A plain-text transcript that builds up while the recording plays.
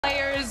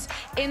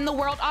in the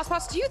world.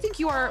 Aspas, do you think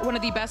you are one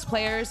of the best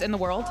players in the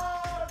world?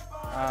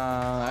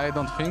 I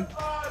don't think.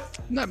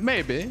 No,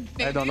 maybe.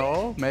 I don't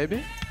know.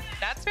 Maybe.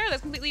 That's fair.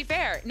 That's completely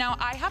fair. Now,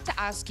 I have to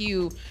ask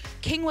you,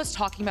 King was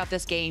talking about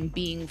this game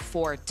being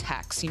for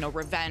Tex, you know,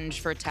 revenge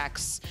for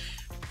Tex.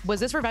 Was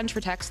this revenge for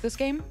Tex, this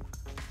game?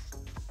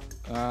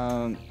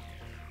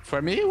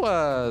 For me, it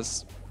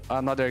was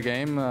another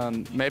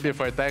game. Maybe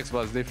for Tex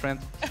was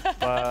different,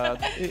 but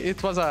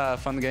it was a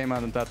fun game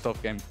and a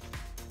tough game.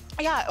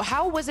 Yeah,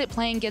 how was it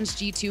playing against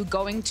G2,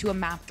 going to a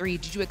map 3?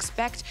 Did you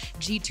expect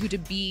G2 to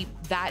be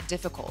that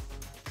difficult?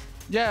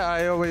 Yeah,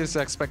 I always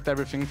expect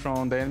everything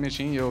from the enemy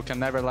team. You can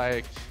never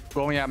like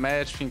go in a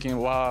match thinking,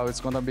 wow, it's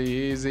gonna be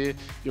easy.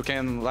 You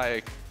can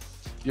like,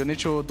 you need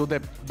to do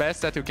the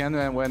best that you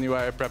can when you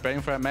are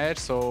preparing for a match,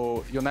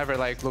 so you never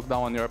like look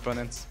down on your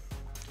opponents.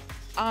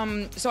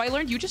 So I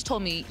learned, you just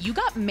told me, you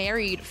got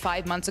married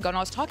 5 months ago, and I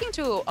was talking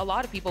to a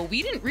lot of people.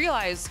 We didn't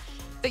realize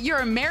that you're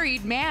a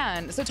married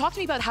man. So talk to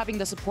me about having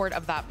the support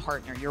of that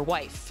partner, your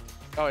wife.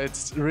 Oh,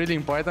 it's really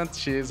important.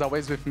 She's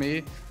always with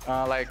me.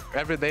 Like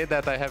every day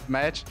that I have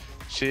match,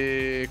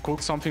 she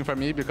cooks something for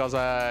me because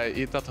I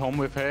eat at home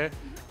with her.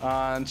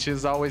 And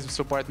she's always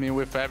support me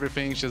with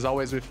everything. She's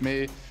always with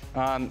me.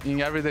 In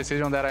every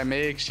decision that I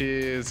make,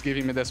 she's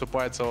giving me the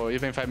support. So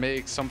even if I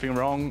make something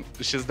wrong,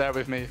 she's there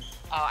with me.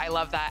 Oh, I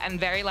love that. And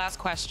very last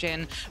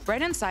question.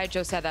 Brett and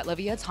Sideshow said that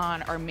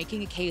Leviathan are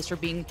making a case for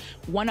being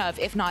one of,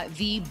 if not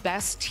the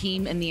best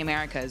team in the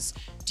Americas.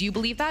 Do you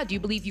believe that? Do you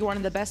believe you're one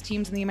of the best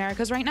teams in the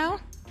Americas right now?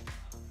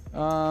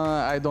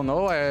 I don't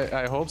know.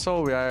 I hope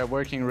so. We are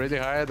working really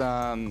hard,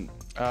 and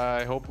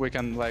I hope we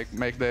can like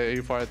make the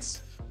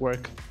efforts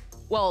work.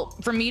 Well,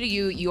 from me to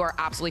you, you are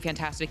absolutely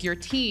fantastic. Your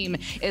team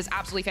is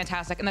absolutely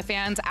fantastic, and the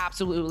fans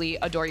absolutely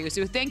adore you.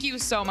 So thank you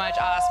so much,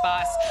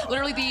 Aspas.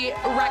 Literally the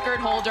record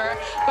holder.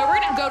 But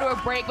we're gonna go to a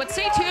break, but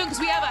stay tuned because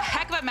we have a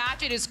heck of a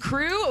match. It is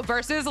Crew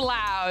versus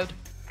Loud.